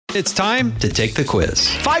It's time to take the quiz.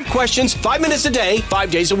 5 questions, 5 minutes a day,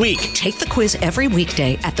 5 days a week. Take the quiz every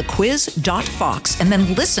weekday at thequiz.fox and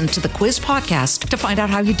then listen to the quiz podcast to find out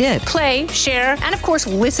how you did. Play, share, and of course,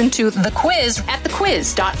 listen to The Quiz at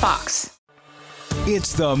thequiz.fox.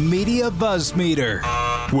 It's the Media Buzz Meter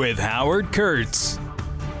with Howard Kurtz.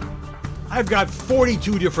 I've got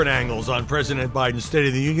 42 different angles on President Biden's State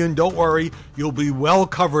of the Union. Don't worry, you'll be well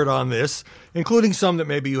covered on this, including some that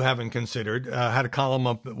maybe you haven't considered. Had a column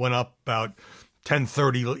up that went up about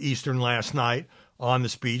 10:30 Eastern last night on the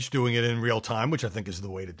speech, doing it in real time, which I think is the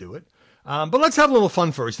way to do it. But let's have a little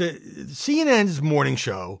fun first. CNN's morning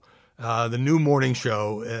show, the new morning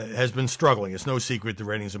show, has been struggling. It's no secret the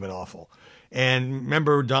ratings have been awful. And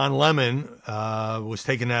remember, Don Lemon was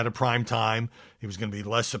taken out of prime time. He was going to be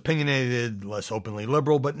less opinionated, less openly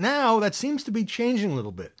liberal. But now that seems to be changing a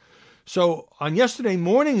little bit. So on yesterday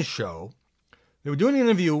morning's show, they were doing an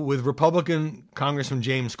interview with Republican Congressman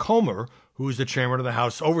James Comer, who is the chairman of the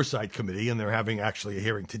House Oversight Committee. And they're having actually a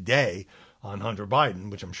hearing today on Hunter Biden,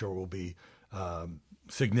 which I'm sure will be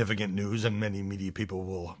significant news. And many media people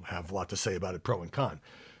will have a lot to say about it, pro and con.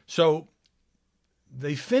 So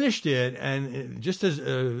they finished it, and just as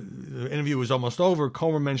the interview was almost over,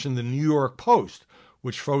 Comer mentioned the New York Post,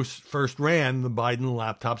 which first ran the Biden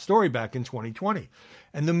laptop story back in 2020.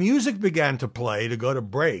 And the music began to play to go to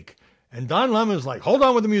break. And Don Lemon was like, hold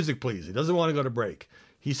on with the music, please. He doesn't want to go to break.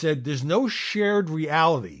 He said, there's no shared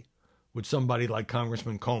reality with somebody like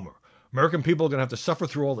Congressman Comer. American people are going to have to suffer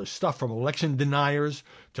through all this stuff, from election deniers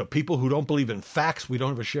to people who don't believe in facts. We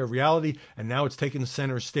don't have a shared reality. And now it's taken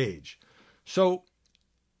center stage. So,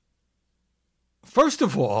 first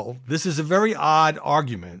of all, this is a very odd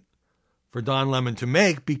argument for Don Lemon to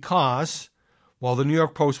make, because while the New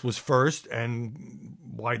York Post was first and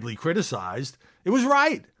widely criticized, it was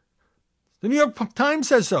right. The New York Times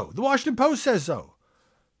says so. The Washington Post says so.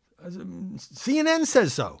 CNN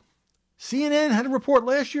says so. CNN had a report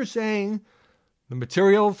last year saying the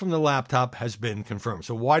material from the laptop has been confirmed.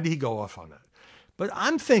 So why did he go off on that? But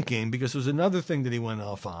I'm thinking, because there's another thing that he went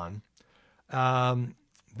off on,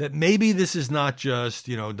 that maybe this is not just,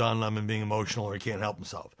 Don Lemon being emotional or he can't help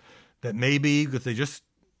himself. That maybe, because they just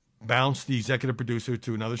bounced the executive producer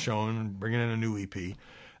to another show and bringing in a new EP,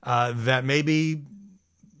 that maybe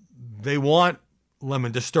they want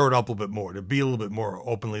Lemon to stir it up a little bit more, to be a little bit more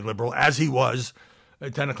openly liberal, as he was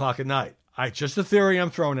at 10 o'clock at night. Just a theory I'm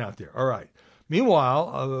throwing out there. All right. Meanwhile,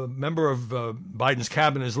 a member of Biden's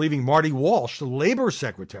cabinet is leaving. Marty Walsh, the labor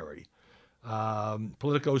secretary.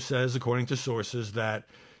 Politico says, according to sources, that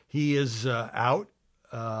he is out.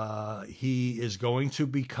 He is going to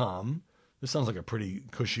become, this sounds like a pretty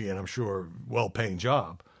cushy and I'm sure well-paying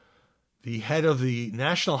job, the head of the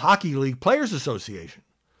National Hockey League Players Association.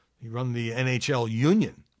 He run the NHL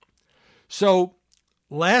union. So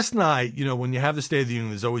last night, when you have the State of the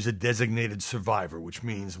Union, there's always a designated survivor, which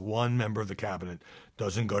means one member of the cabinet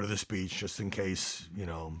doesn't go to the speech just in case,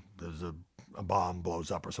 there's a bomb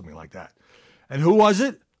blows up or something like that. And who was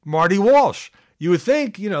it? Marty Walsh. You would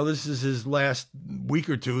think, this is his last week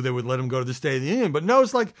or two, they would let him go to the State of the Union. But no,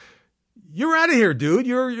 it's like, you're out of here, dude.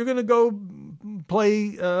 You're going to go play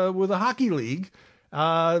with a hockey league.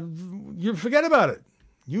 You forget about it.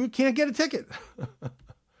 You can't get a ticket.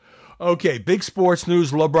 Okay, big sports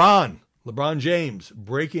news. LeBron James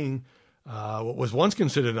breaking what was once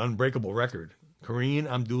considered an unbreakable record. Kareem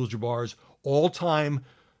Abdul-Jabbar's all-time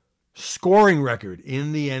scoring record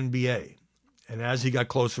in the NBA. And as he got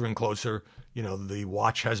closer and closer, the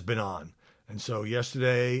watch has been on. And so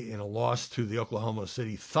yesterday, in a loss to the Oklahoma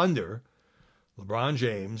City Thunder, LeBron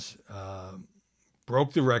James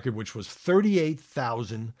broke the record, which was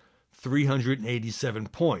 38,387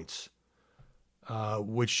 points,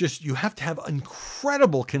 which just, you have to have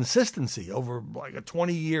incredible consistency over like a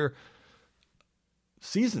 20-year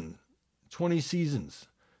season, 20 seasons,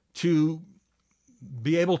 to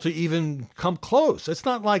be able to even come close. It's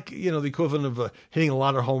not like, the equivalent of hitting a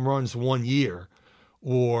lot of home runs one year,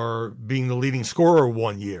 or being the leading scorer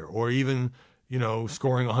one year, or even,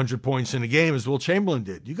 scoring 100 points in a game as Will Chamberlain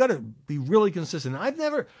did. You got to be really consistent. I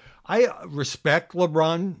respect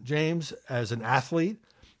LeBron James as an athlete.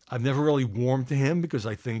 I've never really warmed to him because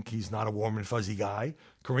I think he's not a warm and fuzzy guy.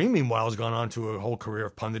 Kareem, meanwhile, has gone on to a whole career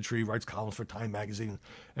of punditry, writes columns for Time Magazine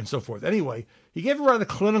and so forth. Anyway, he gave a rather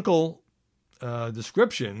clinical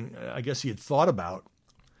description. I guess he had thought about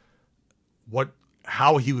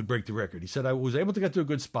how he would break the record. He said, I was able to get to a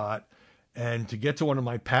good spot and to get to one of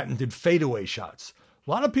my patented fadeaway shots.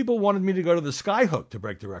 A lot of people wanted me to go to the skyhook to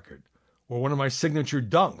break the record, or one of my signature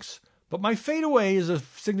dunks. But my fadeaway is a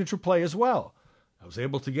signature play as well. I was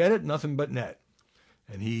able to get it, nothing but net.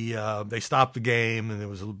 And they stopped the game, and there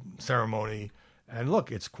was a ceremony. And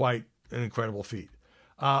look, it's quite an incredible feat.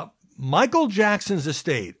 Michael Jackson's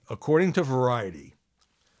estate, according to Variety,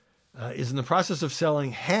 is in the process of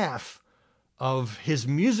selling half of his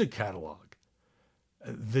music catalog.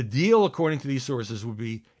 The deal, according to these sources, would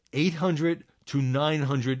be $800 to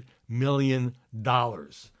 $900 million.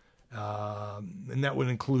 And that would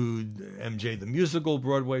include MJ the Musical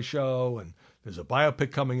Broadway show, and there's a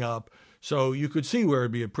biopic coming up. So you could see where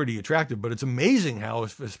it'd be pretty attractive, but it's amazing how,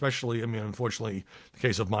 especially, I mean, unfortunately, the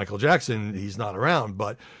case of Michael Jackson, he's not around,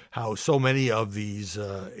 but how so many of these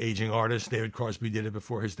aging artists, David Crosby did it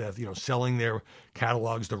before his death, selling their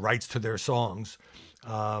catalogs, the rights to their songs,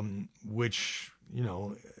 which,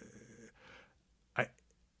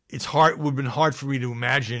 it's hard, would have been hard for me to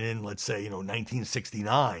imagine in, let's say,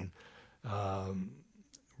 1969,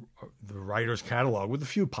 the writer's catalog, with a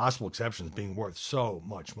few possible exceptions, being worth so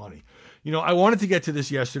much money. I wanted to get to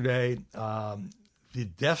this yesterday. The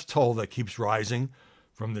death toll that keeps rising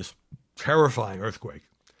from this terrifying earthquake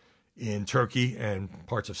in Turkey and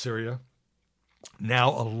parts of Syria.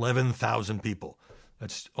 Now 11,000 people.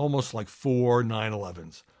 That's almost like 4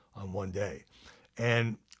 9/11s on one day.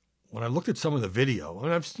 And when I looked at some of the video,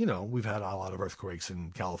 and we've had a lot of earthquakes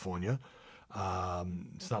in California.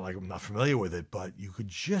 It's not like I'm not familiar with it, but you could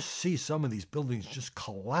just see some of these buildings just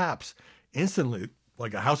collapse instantly,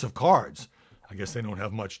 like a house of cards. I guess they don't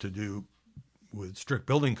have much to do with strict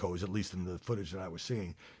building codes, at least in the footage that I was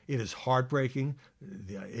seeing. It is heartbreaking.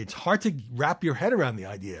 It's hard to wrap your head around the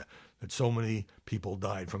idea that so many people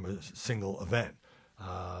died from a single event.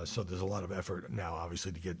 So there's a lot of effort now,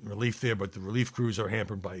 obviously, to get relief there, but the relief crews are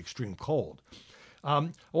hampered by extreme cold.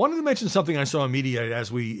 I wanted to mention something I saw on Mediaite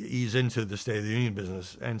as we ease into the State of the Union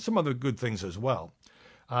business, and some other good things as well.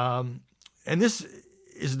 And this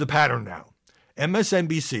is the pattern now.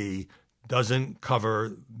 MSNBC doesn't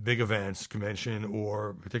cover big events, convention,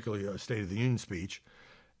 or particularly a State of the Union speech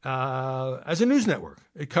as a news network.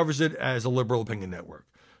 It covers it as a liberal opinion network.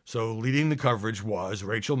 So leading the coverage was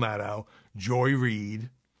Rachel Maddow, Joy Reid,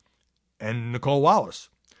 and Nicole Wallace.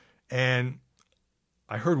 And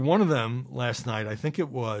I heard one of them last night. I think it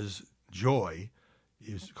was Joy.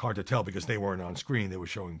 It's hard to tell because they weren't on screen. They were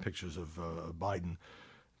showing pictures of Biden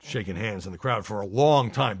shaking hands in the crowd for a long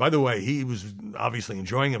time. By the way, he was obviously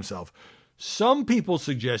enjoying himself. Some people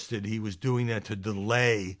suggested he was doing that to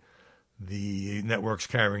delay the networks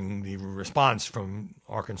carrying the response from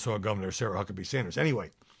Arkansas Governor Sarah Huckabee Sanders. Anyway,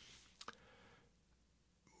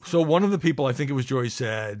 so one of the people, I think it was Joy,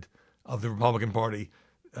 said of the Republican Party,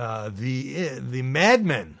 the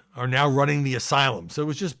madmen are now running the asylum. So it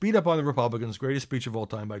was just beat up on the Republicans. Greatest speech of all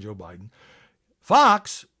time by Joe Biden.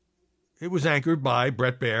 Fox, it was anchored by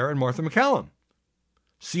Bret Baier and Martha McCallum.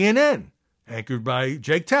 CNN, anchored by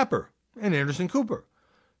Jake Tapper and Anderson Cooper.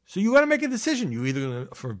 So you got to make a decision. You either,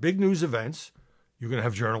 for big news events, you're going to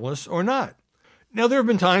have journalists or not. Now, there have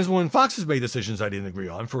been times when Fox has made decisions I didn't agree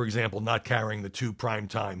on. For example, not carrying the 2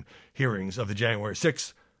 primetime hearings of the January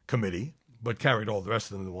 6th committee, but carried all the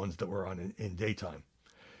rest of them, the ones that were on in daytime.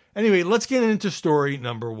 Anyway, let's get into story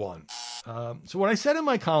number 1. So what I said in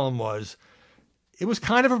my column was, it was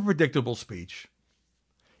kind of a predictable speech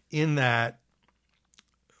in that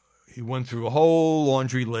he went through a whole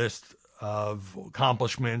laundry list of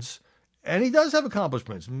accomplishments, and he does have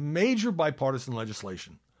accomplishments, major bipartisan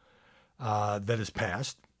legislation that has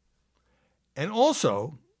passed. And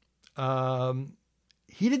also,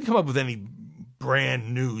 he didn't come up with any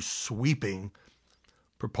brand new sweeping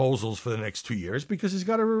proposals for the next 2 years because he's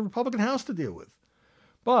got a Republican House to deal with.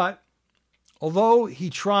 But although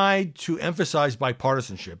he tried to emphasize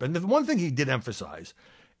bipartisanship, and the one thing he did emphasize,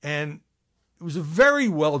 and it was a very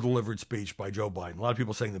well-delivered speech by Joe Biden. A lot of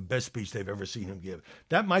people saying the best speech they've ever seen him give.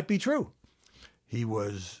 That might be true. He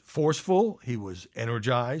was forceful. He was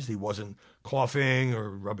energized. He wasn't coughing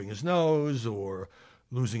or rubbing his nose or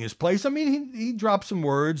losing his place. I mean, he dropped some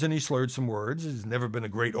words and he slurred some words. He's never been a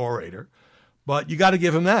great orator. But you got to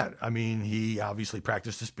give him that. I mean, he obviously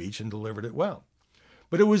practiced a speech and delivered it well.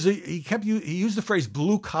 But it was he used the phrase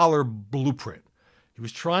blue-collar blueprint. He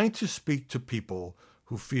was trying to speak to people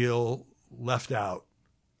who feel left out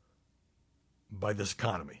by this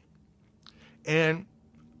economy. And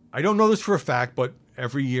I don't know this for a fact, but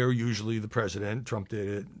every year, usually the president, Trump did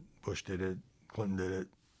it, Bush did it, Clinton did it,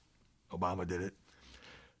 Obama did it,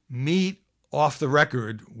 meet off the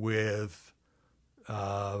record with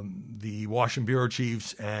the Washington bureau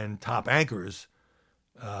chiefs and top anchors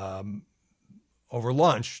over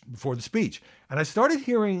lunch before the speech. And I started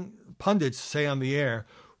hearing pundits say on the air,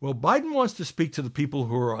 well, Biden wants to speak to the people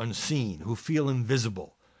who are unseen, who feel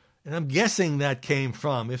invisible. And I'm guessing that came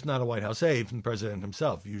from, if not a White House aide, from the president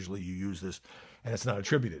himself. Usually you use this and it's not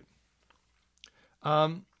attributed.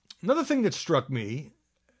 Another thing that struck me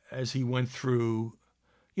as he went through,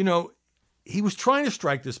 he was trying to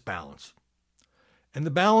strike this balance. And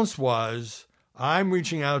the balance was, I'm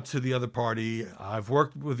reaching out to the other party. I've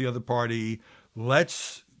worked with the other party.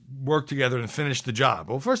 Let's work together and finish the job.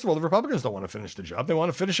 Well, first of all, the Republicans don't want to finish the job. They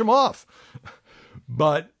want to finish him off.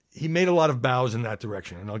 But he made a lot of bows in that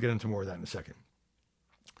direction, and I'll get into more of that in a second.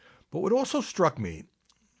 But what also struck me,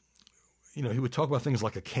 he would talk about things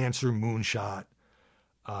like a cancer moonshot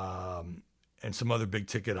and some other big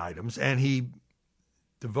ticket items, and he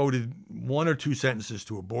devoted one or two sentences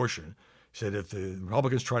to abortion. He said, if the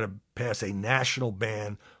Republicans try to pass a national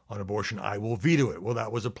ban on abortion, I will veto it. Well,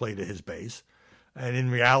 that was a play to his base. And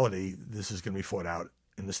in reality, this is going to be fought out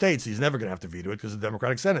in the states. He's never going to have to veto it because the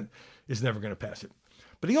Democratic Senate is never going to pass it.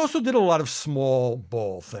 But he also did a lot of small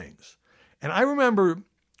ball things. And I remember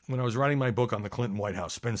when I was writing my book on the Clinton White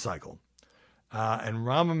House spin cycle, and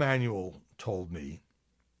Rahm Emanuel told me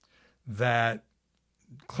that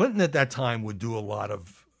Clinton at that time would do a lot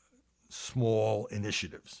of small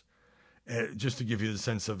initiatives. Just to give you the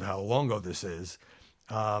sense of how long ago this is,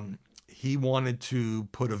 he wanted to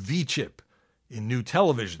put a V-chip in new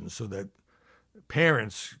television so that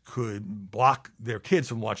parents could block their kids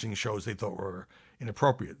from watching shows they thought were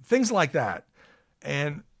inappropriate. Things like that.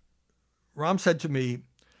 And Rahm said to me,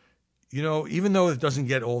 even though it doesn't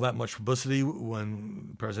get all that much publicity when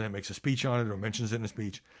the president makes a speech on it or mentions it in a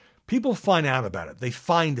speech, people find out about it. They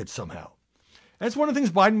find it somehow. And it's one of the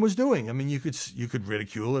things Biden was doing. I mean, you could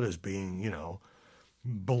ridicule it as being,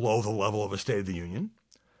 below the level of a State of the Union.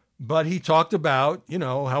 But he talked about,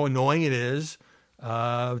 how annoying it is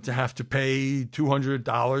to have to pay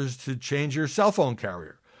 $200 to change your cell phone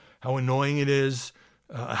carrier. How annoying it is,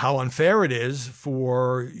 how unfair it is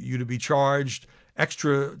for you to be charged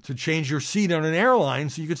extra to change your seat on an airline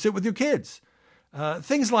so you could sit with your kids.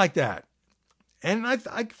 Things like that. And I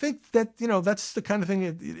think that, that's the kind of thing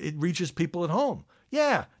it reaches people at home.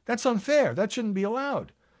 Yeah, that's unfair. That shouldn't be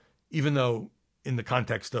allowed. Even though in the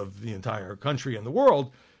context of the entire country and the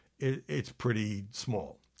world, it's pretty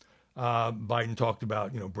small. Biden talked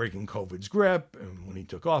about, breaking COVID's grip. And when he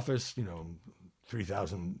took office,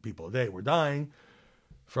 3,000 people a day were dying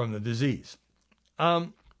from the disease. But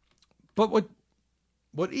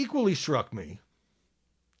what equally struck me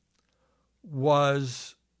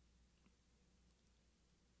was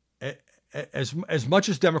as much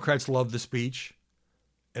as Democrats loved the speech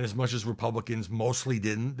and as much as Republicans mostly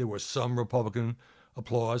didn't, there was some Republican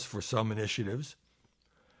applause for some initiatives.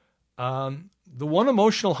 The one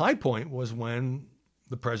emotional high point was when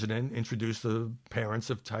the president introduced the parents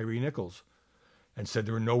of Tyree Nichols and said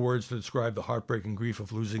there were no words to describe the heartbreak and grief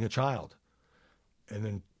of losing a child, and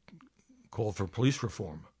then called for police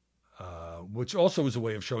reform, which also was a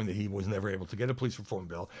way of showing that he was never able to get a police reform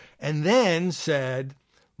bill, and then said,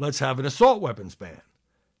 let's have an assault weapons ban.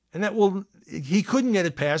 And he couldn't get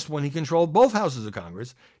it passed when he controlled both houses of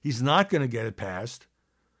Congress. He's not going to get it passed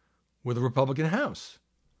with a Republican House.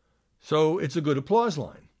 So it's a good applause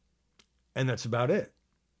line. And that's about it.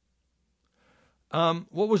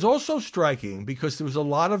 What was also striking, because there was a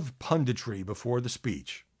lot of punditry before the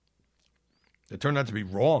speech that turned out to be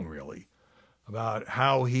wrong, really, about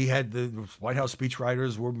how he had the White House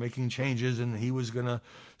speechwriters were making changes and he was going to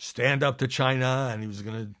stand up to China and he was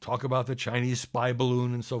going to talk about the Chinese spy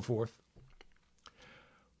balloon and so forth.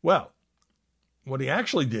 Well, what he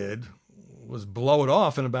actually did was blow it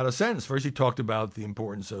off in about a sentence. First, he talked about the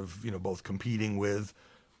importance of, both competing with,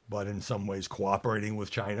 but in some ways cooperating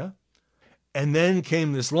with China. And then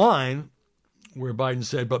came this line where Biden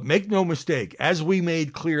said, but make no mistake, as we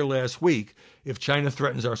made clear last week, if China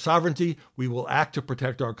threatens our sovereignty, we will act to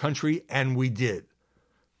protect our country, and we did.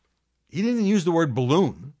 He didn't use the word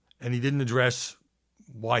balloon, and he didn't address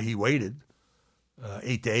why he waited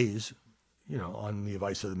 8 days, on the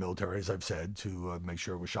advice of the military, as I've said, to make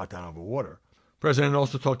sure it was shot down over water. The president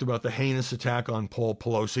also talked about the heinous attack on Paul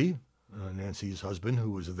Pelosi, Nancy's husband,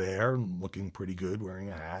 who was there looking pretty good, wearing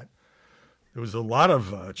a hat. There was a lot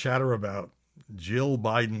of chatter about Jill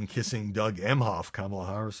Biden kissing Doug Emhoff, Kamala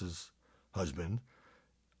Harris's husband.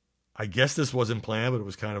 I guess this wasn't planned, but it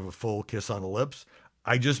was kind of a full kiss on the lips.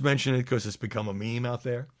 I just mentioned it because it's become a meme out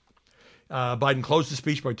there. Biden closed the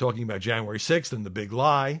speech by talking about January 6th and the big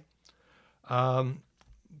lie.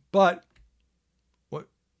 But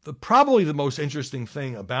probably the most interesting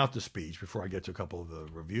thing about the speech, before I get to a couple of the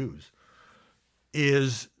reviews,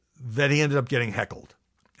 is that he ended up getting heckled.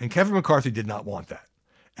 And Kevin McCarthy did not want that.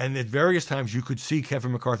 And at various times you could see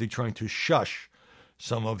Kevin McCarthy trying to shush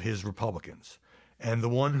some of his Republicans. And the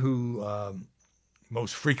one who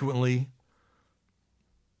most frequently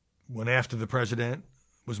went after the president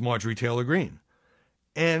was Marjorie Taylor Greene.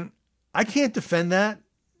 And I can't defend that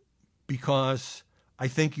because I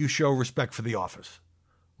think you show respect for the office.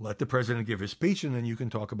 Let the president give his speech, and then you can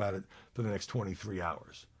talk about it for the next 23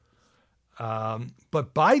 hours.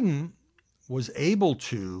 But Biden was able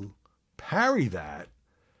to parry that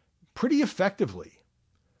pretty effectively,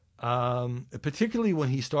 particularly when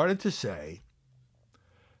he started to say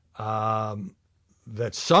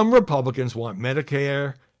that some Republicans want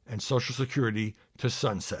Medicare and Social Security to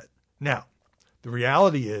sunset. Now, the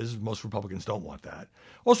reality is most Republicans don't want that.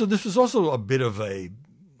 Also, this was also a bit of a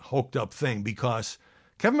hoked up thing because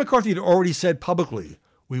Kevin McCarthy had already said publicly,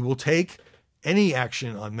 we will take any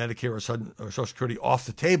action on Medicare or Social Security off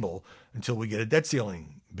the table until we get a debt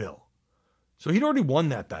ceiling bill. So he'd already won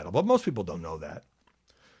that battle, but most people don't know that.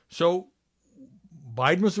 So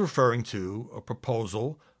Biden was referring to a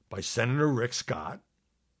proposal by Senator Rick Scott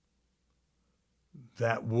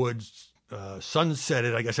that would sunset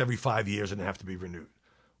it, I guess, every 5 years and have to be renewed.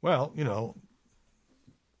 Well,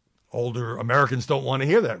 older Americans don't want to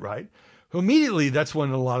hear that, right? So immediately, that's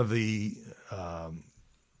when a lot of the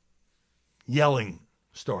yelling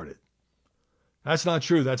started. That's not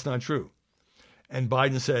true. That's not true. And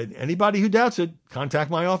Biden said, anybody who doubts it,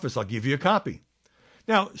 contact my office. I'll give you a copy.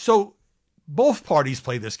 Now, so both parties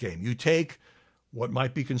play this game. You take what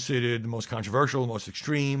might be considered the most controversial, the most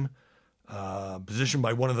extreme position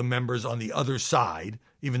by one of the members on the other side,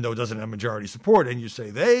 even though it doesn't have majority support, and you say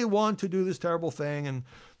they want to do this terrible thing and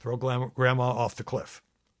throw grandma off the cliff.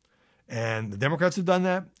 And the Democrats have done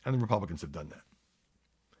that, and the Republicans have done that.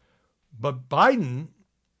 But Biden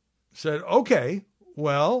said, okay,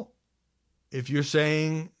 well, if you're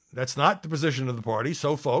saying that's not the position of the party,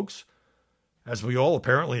 so folks, as we all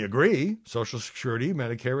apparently agree, Social Security,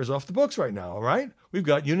 Medicare is off the books right now, all right? We've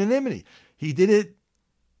got unanimity. He did it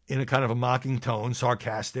in a kind of a mocking tone,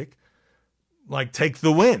 sarcastic, like take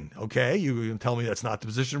the win, okay? You can tell me that's not the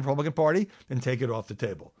position of the Republican Party, then take it off the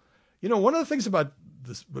table. One of the things about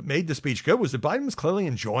this, what made the speech good was that Biden was clearly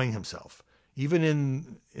enjoying himself, even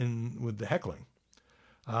in with the heckling.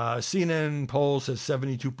 CNN poll says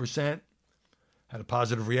 72% had a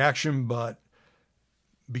positive reaction, but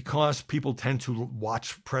because people tend to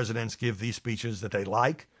watch presidents give these speeches that they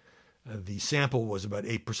like, the sample was about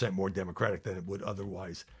 8% more Democratic than it would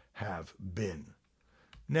otherwise have been.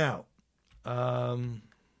 Now, New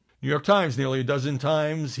York Times, nearly a dozen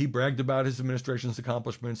times, he bragged about his administration's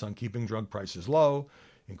accomplishments on keeping drug prices low,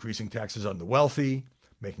 increasing taxes on the wealthy,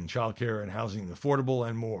 making childcare and housing affordable,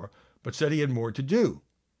 and more, but said he had more to do.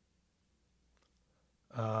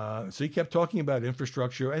 So he kept talking about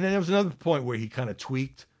infrastructure. And then there was another point where he kind of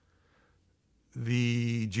tweaked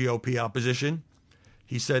the GOP opposition.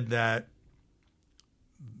 He said that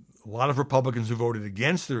a lot of Republicans who voted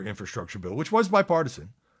against their infrastructure bill, which was bipartisan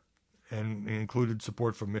and included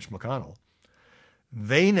support from Mitch McConnell,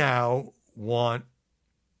 they now want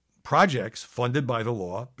projects funded by the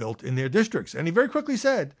law built in their districts. And he very quickly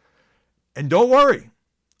said, and don't worry,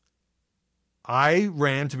 I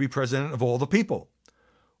ran to be president of all the people.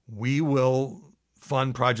 We will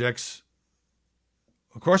fund projects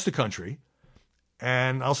across the country,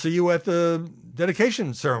 and I'll see you at the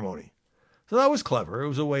dedication ceremony. So that was clever. It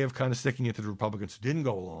was a way of kind of sticking it to the Republicans who didn't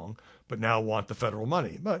go along, but now want the federal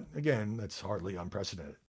money. But again, that's hardly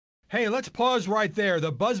unprecedented. Hey, let's pause right there.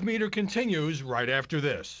 The Buzz Meter continues right after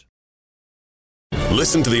this.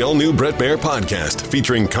 Listen to the all-new Bret Baier podcast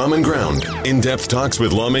featuring Common Ground, in-depth talks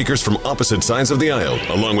with lawmakers from opposite sides of the aisle,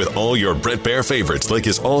 along with all your Bret Baier favorites like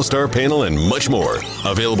his all-star panel and much more.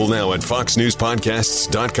 Available now at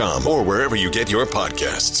foxnewspodcasts.com or wherever you get your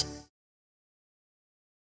podcasts.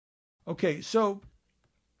 Okay, so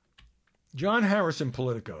John Harris in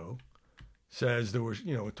Politico says there was,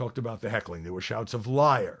 it talked about the heckling. There were shouts of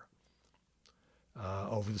liar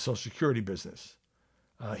over the Social Security business.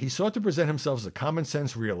 He sought to present himself as a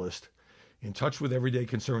common-sense realist, in touch with everyday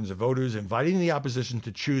concerns of voters, inviting the opposition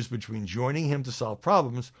to choose between joining him to solve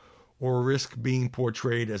problems or risk being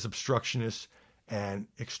portrayed as obstructionists and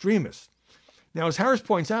extremists. Now, as Harris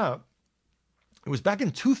points out, it was back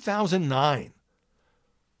in 2009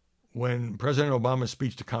 when President Obama's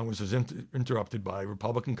speech to Congress was interrupted by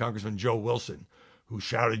Republican Congressman Joe Wilson, who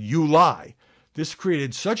shouted, "You lie." This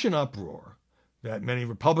created such an uproar that many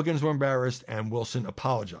Republicans were embarrassed, and Wilson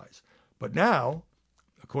apologized. But now,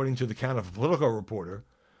 according to the count of a Politico reporter,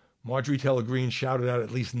 Marjorie Taylor Greene shouted out at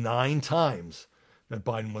least 9 times that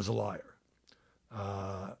Biden was a liar,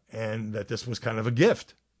 and that this was kind of a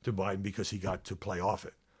gift to Biden because he got to play off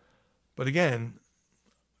it. But again,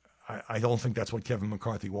 I don't think that's what Kevin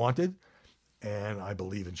McCarthy wanted. and I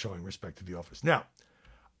believe in showing respect to the office. Now,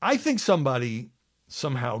 I think somebody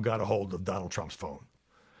somehow got a hold of Donald Trump's phone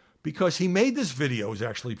because he made this video, it was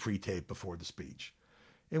actually pre-taped before the speech,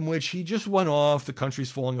 in which he just went off, the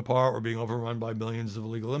country's falling apart, we're being overrun by millions of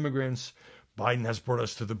illegal immigrants. Biden has brought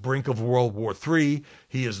us to the brink of World War III.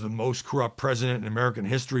 He is the most corrupt president in American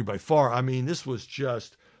history by far. I mean, this was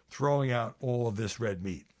just throwing out all of this red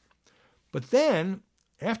meat. But then,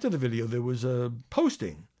 after the video, there was a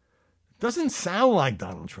posting. It doesn't sound like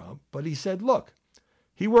Donald Trump, but he said, look,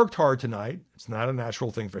 he worked hard tonight. It's not a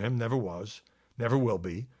natural thing for him, never was, never will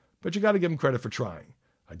be, but you got to give him credit for trying.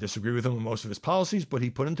 I disagree with him on most of his policies, but he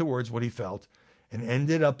put into words what he felt and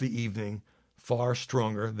ended up the evening far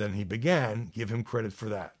stronger than he began. Give him credit for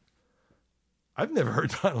that. I've never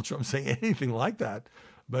heard Donald Trump say anything like that,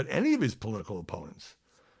 but any of his political opponents.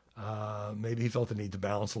 Maybe he felt the need to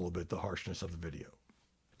balance a little bit the harshness of the video.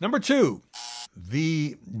 Number 2,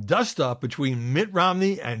 the dust-up between Mitt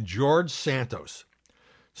Romney and George Santos.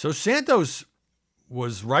 So Santos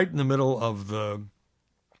was right in the middle of the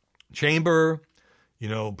chamber. You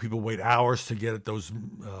know, people wait hours to get at those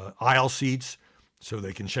aisle seats so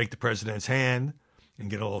they can shake the president's hand and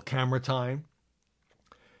get a little camera time.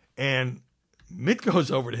 And Mitt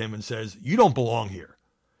goes over to him and says, "You don't belong here."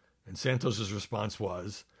 And Santos's response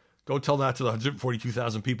was, "Go tell that to the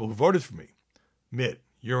 142,000 people who voted for me." Mitt,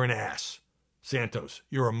 you're an ass. Santos,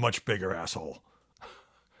 you're a much bigger asshole.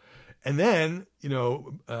 And then,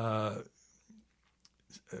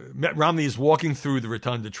 Mitt Romney is walking through the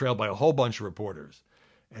rotunda trailed by a whole bunch of reporters.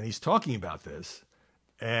 And he's talking about this.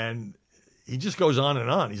 And he just goes on and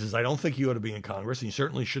on. He says, "I don't think you ought to be in Congress. And you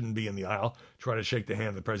certainly shouldn't be in the aisle, try to shake the hand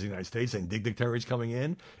of the President of the United States and dignitaries coming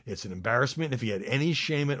in. It's an embarrassment. If he had any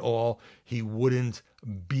shame at all, he wouldn't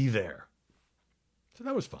be there." So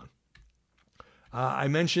that was fun. I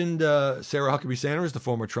mentioned Sarah Huckabee Sanders, the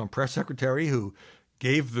former Trump press secretary, who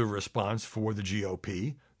gave the response for the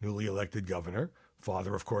GOP, newly elected governor.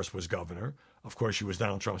 Father, of course, was governor. Of course, she was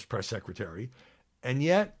Donald Trump's press secretary. And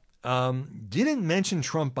yet didn't mention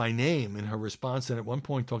Trump by name in her response, and at one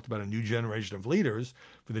point talked about a new generation of leaders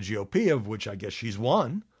for the GOP, of which I guess she's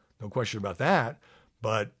one. No question about that.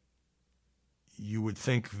 But you would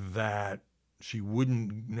think that she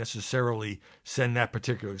wouldn't necessarily send that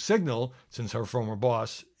particular signal since her former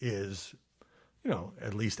boss is,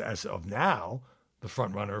 at least as of now, the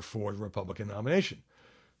front runner for the Republican nomination.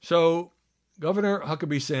 So Governor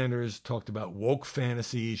Huckabee Sanders talked about woke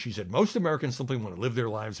fantasies. She said, "Most Americans simply want to live their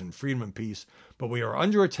lives in freedom and peace, but we are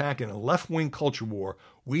under attack in a left-wing culture war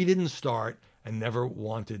we didn't start and never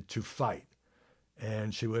wanted to fight."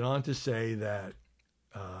 And she went on to say that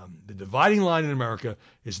the dividing line in America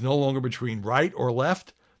is no longer between right or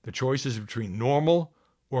left. The choice is between normal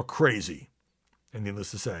or crazy. And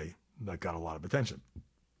needless to say, that got a lot of attention.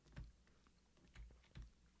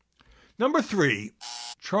 Number 3,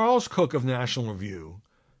 Charles Cook of National Review,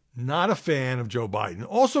 not a fan of Joe Biden,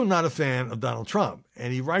 also not a fan of Donald Trump.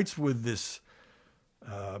 And he writes with this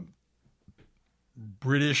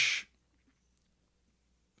British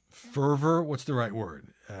fervor. What's the right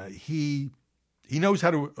word? He knows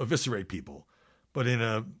how to eviscerate people, but in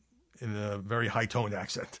a very high-toned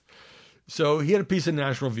accent. So he had a piece in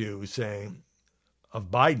National Review saying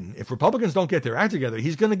of Biden, if Republicans don't get their act together,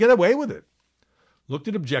 he's going to get away with it. Looked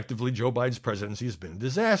at objectively, Joe Biden's presidency has been a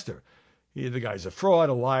disaster. The guy's a fraud,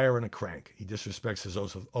 a liar, and a crank. He disrespects his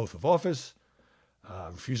oath of office,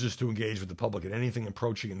 refuses to engage with the public at anything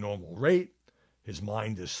approaching a normal rate. His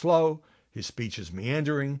mind is slow. His speech is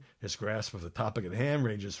meandering. His grasp of the topic at hand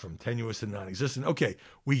ranges from tenuous to non-existent. Okay,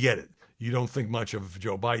 we get it. You don't think much of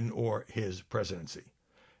Joe Biden or his presidency.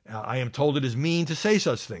 I am told it is mean to say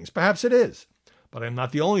such things. Perhaps it is. But I'm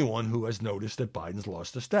not the only one who has noticed that Biden's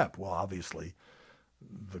lost a step. Well, obviously,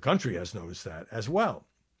 the country has noticed that as well.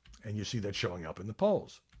 And you see that showing up in the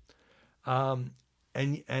polls. And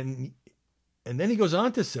then he goes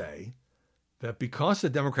on to say that because the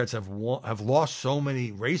Democrats have lost so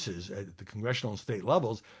many races at the congressional and state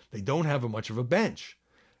levels, they don't have much of a bench.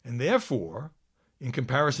 And therefore, in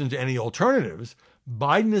comparison to any alternatives,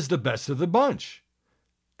 Biden is the best of the bunch.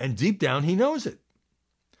 And deep down, he knows it.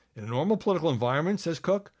 In a normal political environment, says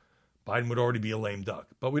Cook, Biden would already be a lame duck.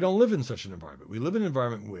 But we don't live in such an environment. We live in an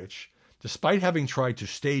environment in which, despite having tried to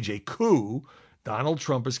stage a coup, Donald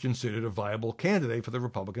Trump is considered a viable candidate for the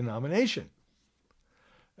Republican nomination.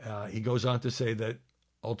 He goes on to say that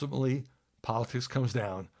ultimately politics comes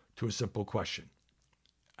down to a simple question.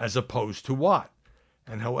 As opposed to what?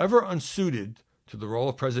 And however unsuited to the role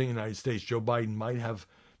of President of the United States Joe Biden might have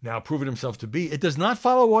now proven himself to be, it does not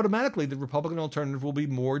follow automatically the Republican alternative will be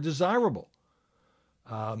more desirable.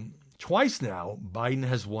 Twice now, Biden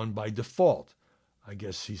has won by default. I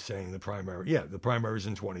guess he's saying the primaries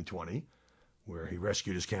in 2020, where he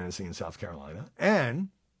rescued his candidacy in South Carolina, and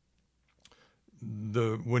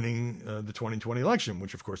the winning the 2020 election,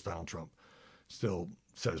 which of course Donald Trump still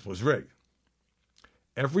says was rigged.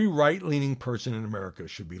 Every right-leaning person in America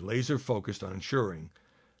should be laser focused on ensuring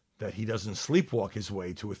that he doesn't sleepwalk his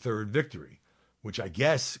way to a third victory, which I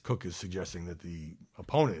guess Cook is suggesting that the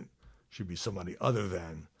opponent should be somebody other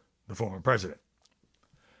than the former president.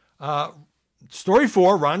 Story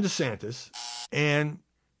 4, Ron DeSantis. And,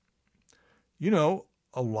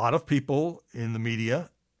 a lot of people in the media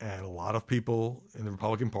and a lot of people in the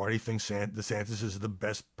Republican Party think DeSantis is the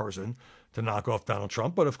best person to knock off Donald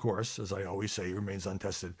Trump. But of course, as I always say, he remains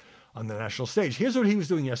untested on the national stage. Here's what he was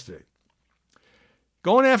doing yesterday.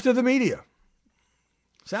 Going after the media.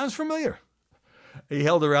 Sounds familiar. He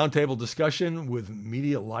held a roundtable discussion with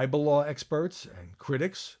media libel law experts and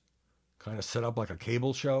critics, kind of set up like a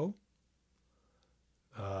cable show.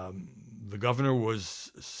 The governor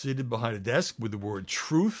was seated behind a desk with the word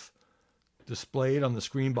truth displayed on the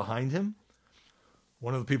screen behind him.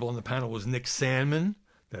 One of the people on the panel was Nick Sandmann,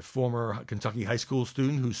 that former Kentucky high school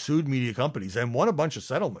student who sued media companies and won a bunch of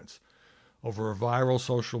settlements over a viral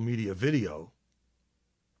social media video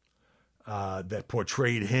that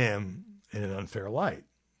portrayed him in an unfair light.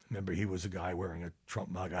 Remember, he was a guy wearing a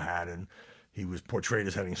Trump MAGA hat, and he was portrayed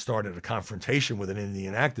as having started a confrontation with an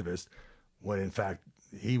Indian activist when, in fact,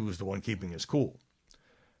 he was the one keeping his cool.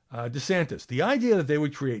 DeSantis, the idea that they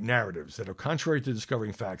would create narratives that are contrary to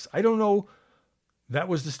discovering facts, I don't know, that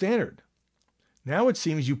was the standard. Now it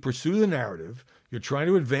seems you pursue the narrative, you're trying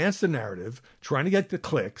to advance the narrative, trying to get the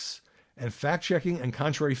clicks, and fact-checking and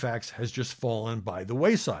contrary facts has just fallen by the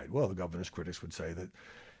wayside. Well, the governor's critics would say that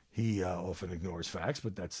he often ignores facts,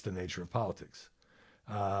 but that's the nature of politics.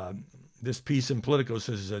 This piece in Politico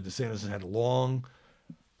says that DeSantis has had a long,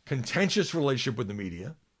 contentious relationship with the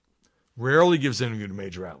media, rarely gives interview to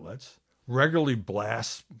major outlets, regularly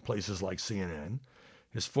blasts places like CNN.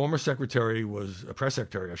 His former press secretary,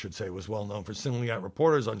 was well known for singling out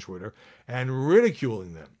reporters on Twitter and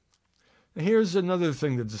ridiculing them. Now, here's another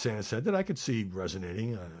thing that DeSantis said that I could see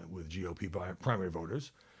resonating with GOP primary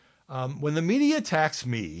voters. When the media attacks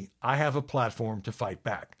me, I have a platform to fight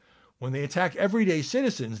back. When they attack everyday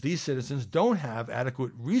citizens, these citizens don't have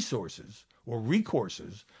adequate resources or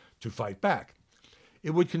recourses to fight back.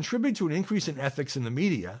 It would contribute to an increase in ethics in the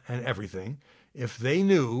media and everything if they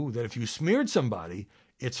knew that if you smeared somebody,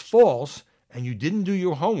 it's false, and you didn't do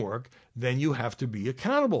your homework, then you have to be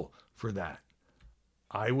accountable for that.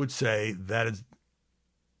 I would say that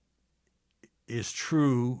is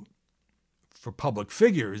true for public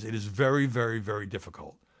figures. It is very, very, very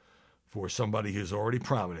difficult for somebody who's already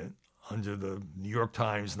prominent under the New York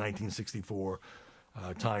Times 1964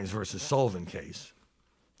 Times versus Sullivan case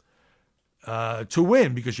to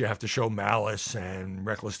win, because you have to show malice and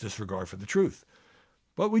reckless disregard for the truth.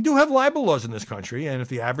 But we do have libel laws in this country, and if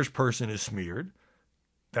the average person is smeared,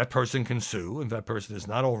 that person can sue. If that person is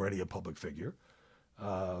not already a public figure,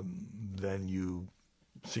 then you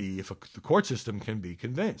see if the court system can be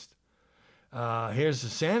convinced. Here's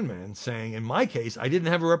Sandmann saying, in my case, I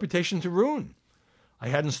didn't have a reputation to ruin. I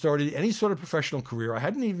hadn't started any sort of professional career. I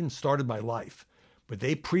hadn't even started my life. But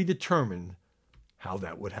they predetermined how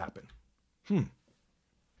that would happen.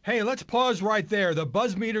 Hey, let's pause right there. The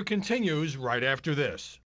Buzz Meter continues right after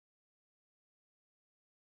this.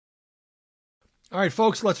 All right,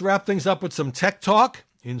 folks, let's wrap things up with some tech talk.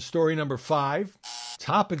 In story number 5,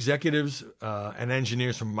 top executives and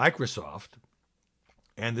engineers from Microsoft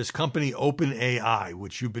and this company OpenAI,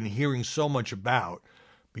 which you've been hearing so much about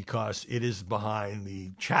because it is behind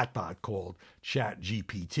the chatbot called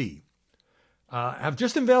ChatGPT, have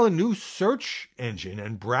just unveiled a new search engine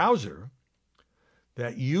and browser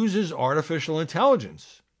that uses artificial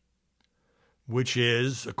intelligence, which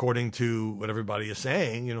is, according to what everybody is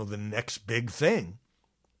saying, the next big thing.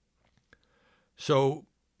 So,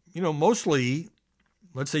 mostly,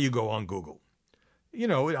 let's say you go on Google.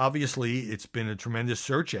 Obviously, it's been a tremendous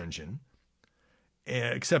search engine,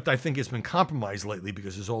 except I think it's been compromised lately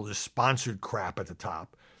because there's all this sponsored crap at the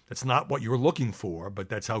top. That's not what you're looking for, but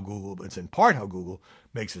that's how Google, it's in part how Google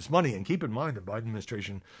makes its money. And keep in mind, the Biden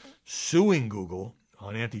administration suing Google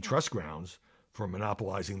on antitrust grounds for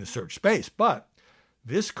monopolizing the search space. But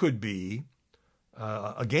this could be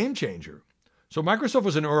a game changer. So Microsoft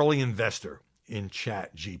was an early investor in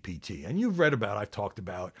ChatGPT. And you've read about, I've talked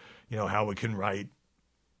about, how it can write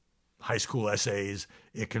high school essays.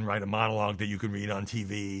 It can write a monologue that you can read on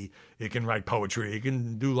TV. It can write poetry. It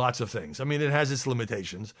can do lots of things. I mean, it has its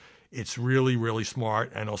limitations. It's really, really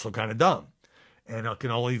smart and also kind of dumb. and it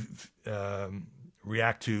can only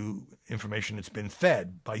react to information that's been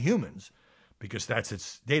fed by humans because that's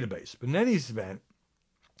its database. But in any event,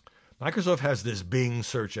 Microsoft has this Bing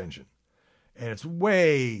search engine, and it's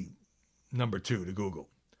way number 2 to Google.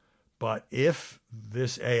 But if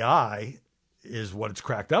this AI is what it's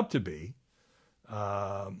cracked up to be,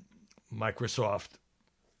 Microsoft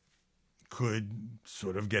could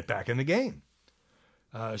sort of get back in the game.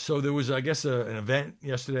 So there was, I guess, an event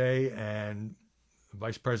yesterday, and the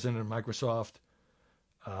vice president of Microsoft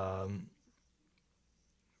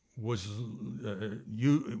was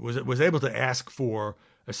able to ask for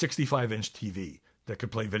a 65-inch TV that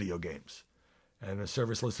could play video games. And the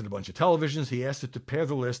service listed a bunch of televisions. He asked it to pare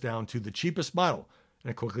the list down to the cheapest model,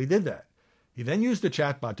 and it quickly did that. He then used the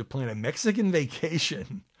chatbot to plan a Mexican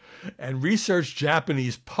vacation and research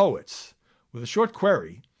Japanese poets. With a short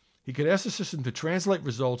query, he could ask the system to translate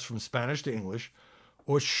results from Spanish to English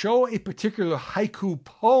or show a particular haiku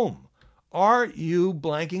poem. Are you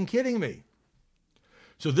blanking kidding me?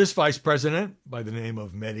 So this vice president, by the name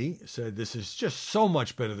of Mehdi, said this is just so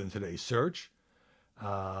much better than today's search.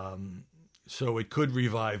 So it could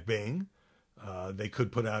revive Bing. They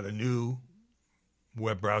could put out a new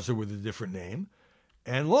web browser with a different name.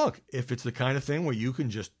 And look, if it's the kind of thing where you can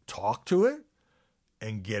just talk to it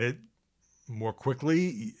and get it more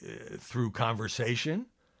quickly through conversation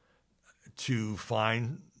to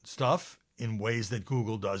find stuff in ways that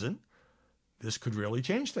Google doesn't, this could really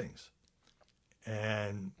change things.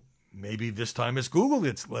 And maybe this time it's Google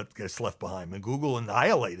gets left behind. And Google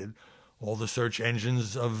annihilated all the search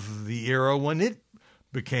engines of the era when it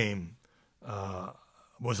became,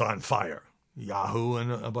 was on fire. Yahoo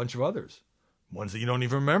and a bunch of others. Ones that you don't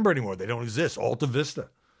even remember anymore. They don't exist. Alta Vista.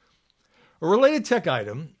 A related tech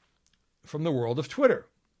item from the world of Twitter.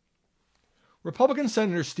 Republican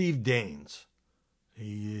Senator Steve Daines,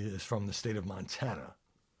 he is from the state of Montana,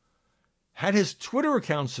 had his Twitter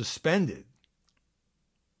account suspended,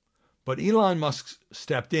 but Elon Musk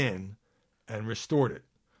stepped in and restored it.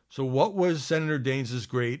 So what was Senator Daines'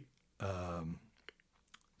 great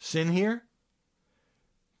sin here?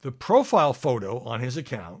 The profile photo on his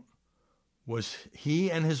account was he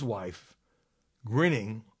and his wife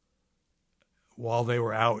grinning while they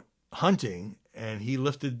were out hunting, and he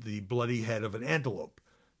lifted the bloody head of an antelope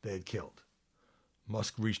they had killed.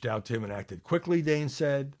 Musk reached out to him and acted quickly, Daines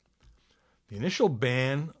said. The initial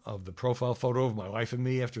ban of the profile photo of my wife and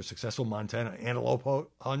me after a successful Montana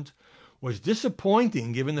antelope hunt was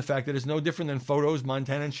disappointing given the fact that it's no different than photos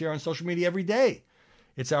Montanans share on social media every day.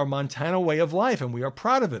 It's our Montana way of life, and we are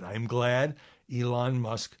proud of it. I am glad Elon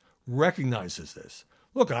Musk recognizes this.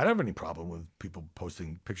 Look, I don't have any problem with people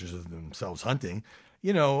posting pictures of themselves hunting.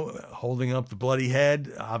 You know, holding up the bloody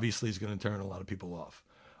head obviously is going to turn a lot of people off.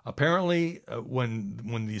 Apparently,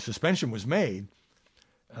 when the suspension was made,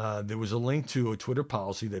 there was a link to a Twitter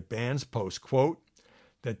policy that bans posts, quote,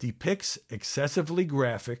 that depicts excessively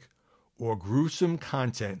graphic or gruesome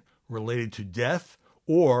content related to death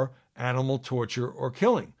or animal torture or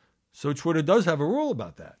killing. So Twitter does have a rule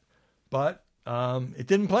about that. But it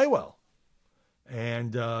didn't play well.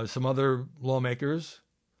 And some other lawmakers,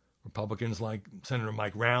 Republicans like Senator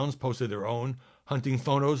Mike Rounds, posted their own hunting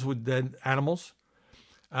photos with dead animals.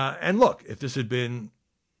 And look, if this had been,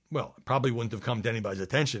 well, it probably wouldn't have come to anybody's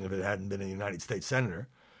attention if it hadn't been a United States senator.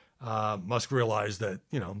 Musk realized that,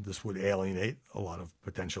 this would alienate a lot of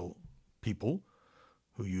potential people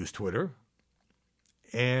who use Twitter.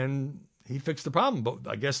 And he fixed the problem. But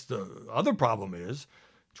I guess the other problem is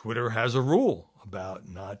Twitter has a rule about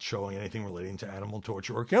not showing anything relating to animal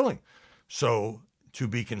torture or killing. So to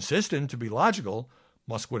be consistent, to be logical,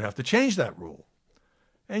 Musk would have to change that rule.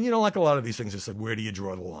 And, like a lot of these things, it's like, where do you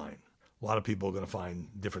draw the line? A lot of people are going to find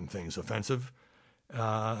different things offensive,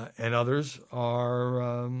 and others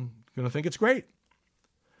are going to think it's great.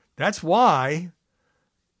 That's why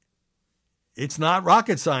it's not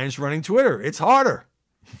rocket science running Twitter. It's harder.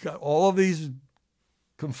 You got all of these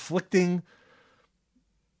conflicting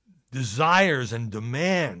desires and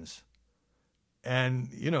demands. And,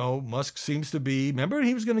 Musk seems to be, remember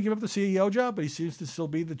he was going to give up the CEO job, but he seems to still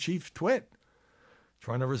be the chief twit,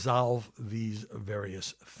 trying to resolve these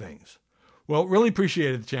various things. Well, really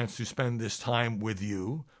appreciated the chance to spend this time with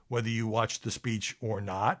you, whether you watched the speech or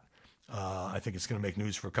not. I think it's going to make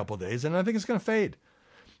news for a couple of days, and I think it's going to fade.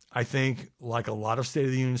 I think, like a lot of State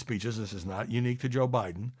of the Union speeches, this is not unique to Joe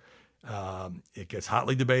Biden. It gets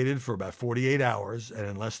hotly debated for about 48 hours, and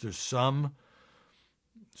unless there's some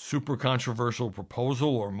super controversial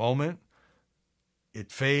proposal or moment,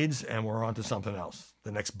 it fades, and we're on to something else,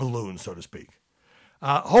 the next balloon, so to speak.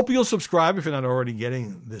 Hope you'll subscribe if you're not already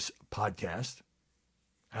getting this podcast.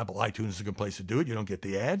 Apple iTunes is a good place to do it. You don't get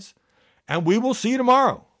the ads. And we will see you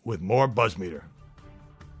tomorrow with more BuzzMeter.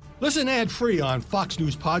 Listen ad-free on Fox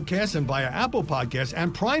News Podcasts and via Apple Podcasts,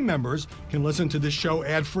 and Prime members can listen to this show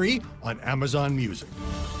ad-free on Amazon Music.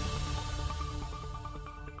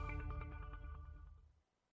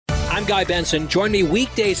 I'm Guy Benson. Join me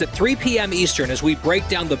weekdays at 3 p.m. Eastern as we break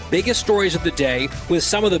down the biggest stories of the day with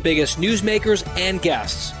some of the biggest newsmakers and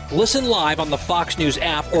guests. Listen live on the Fox News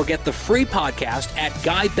app or get the free podcast at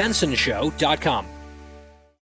GuyBensonShow.com.